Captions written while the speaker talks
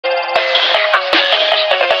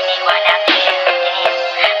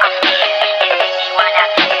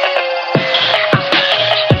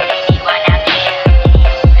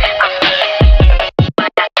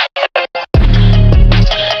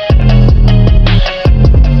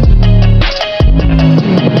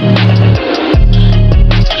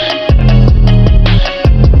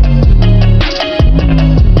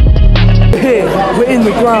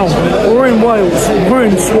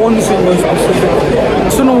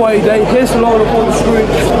away day. Here's the lineup on the screen.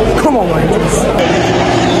 Come on, Rangers.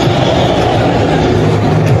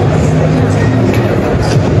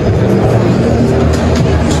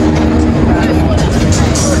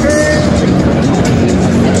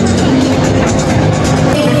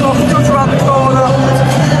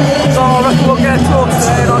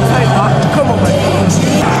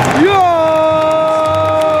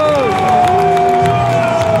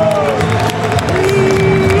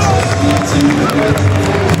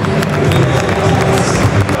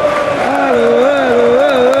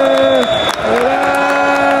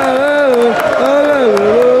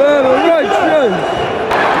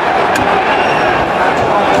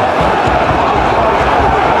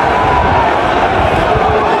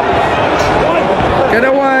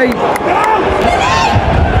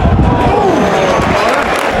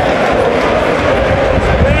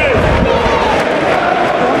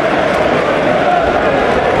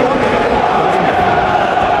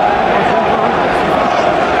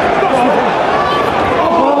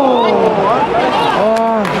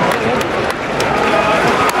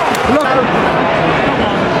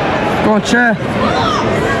 Gotcha.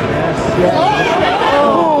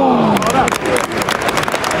 Oh.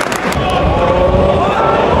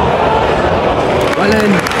 Well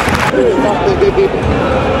in.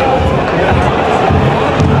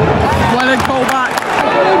 Well in, call back.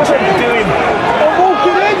 What are you doing? I'm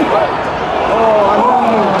walking in. Oh, I know.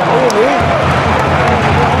 Really?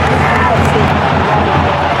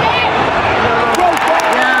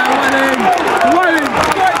 Yeah, well in. Well in.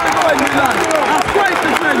 Great defending, lad. That's great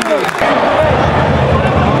defending.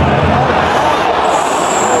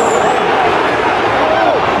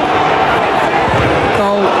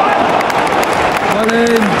 Goal. Well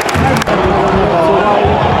in.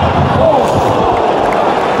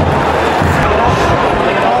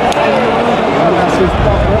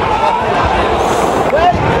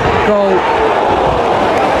 Goal.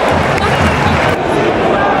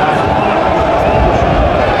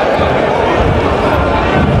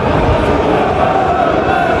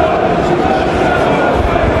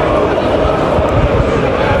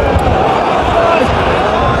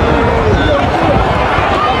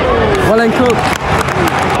 Well in, Cook.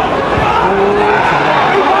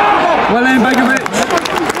 Well in, Begovic.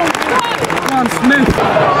 Come on, Smith.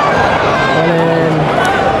 Well in.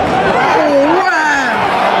 Oh, wow!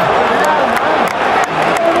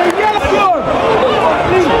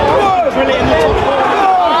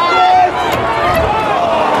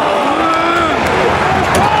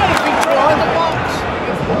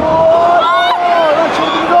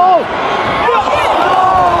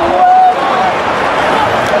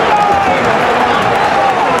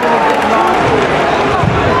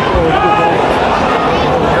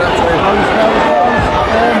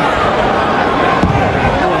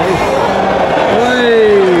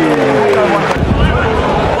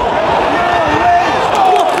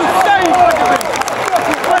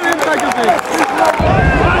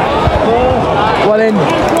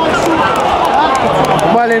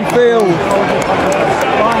 Well in field.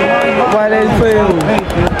 Well in field.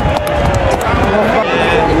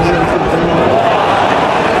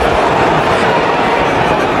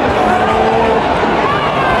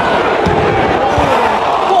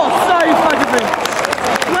 What a save, Begovic.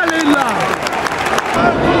 Well in, lad.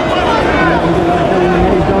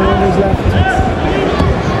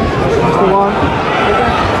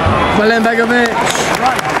 Well in, Begovic.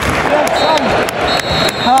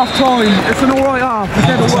 Half time, it's an alright half, we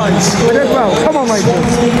did alright, we did well, come on mate.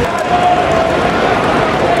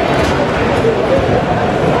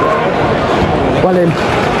 Well in.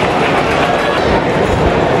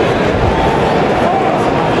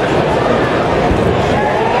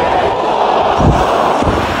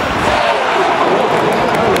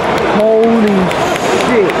 Holy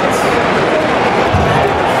shit.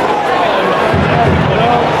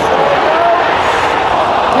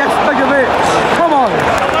 Yes, Begovic, come on.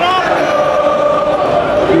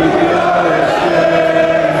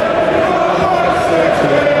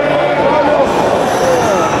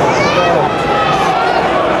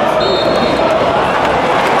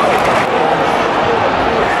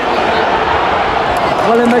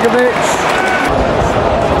 Well in, Begovic.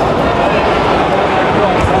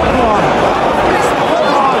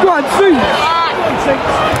 Go on, shoot! Go on, shoot!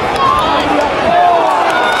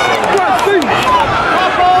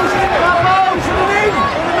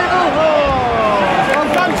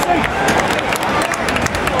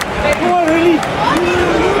 Come on, really!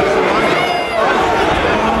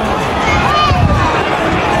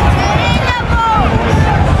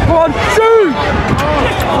 Go on, shoot!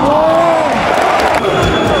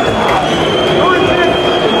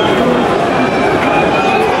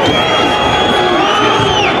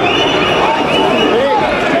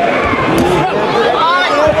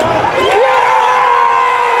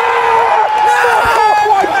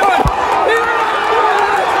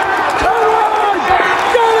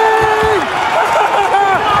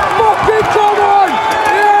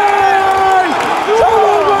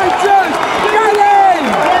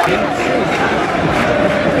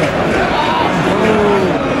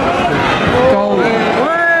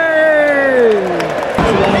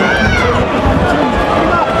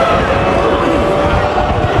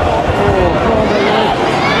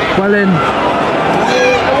 well in.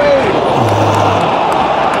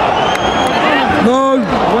 No,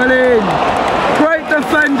 well in. Great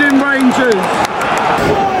defending, Rangers.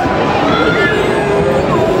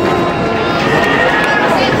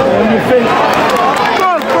 What do you think?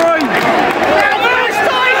 Go, boy!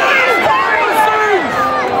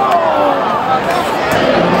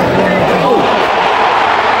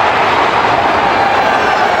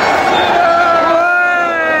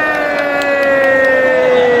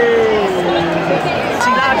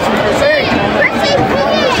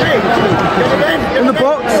 In the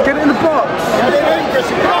box, get it in the box.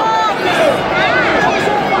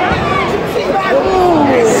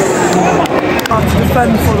 Time to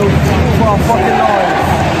defend for our fucking lives.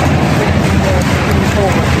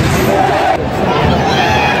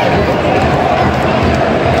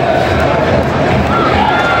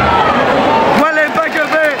 Well in,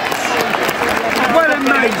 Begovic. Well in,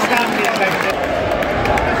 mate.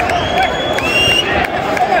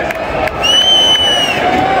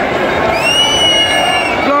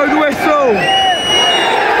 Blow the whistle.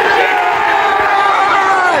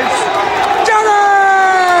 Yes!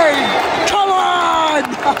 Johnny! Come on!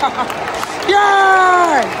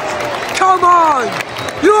 Yes! Come on!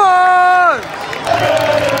 Yeah!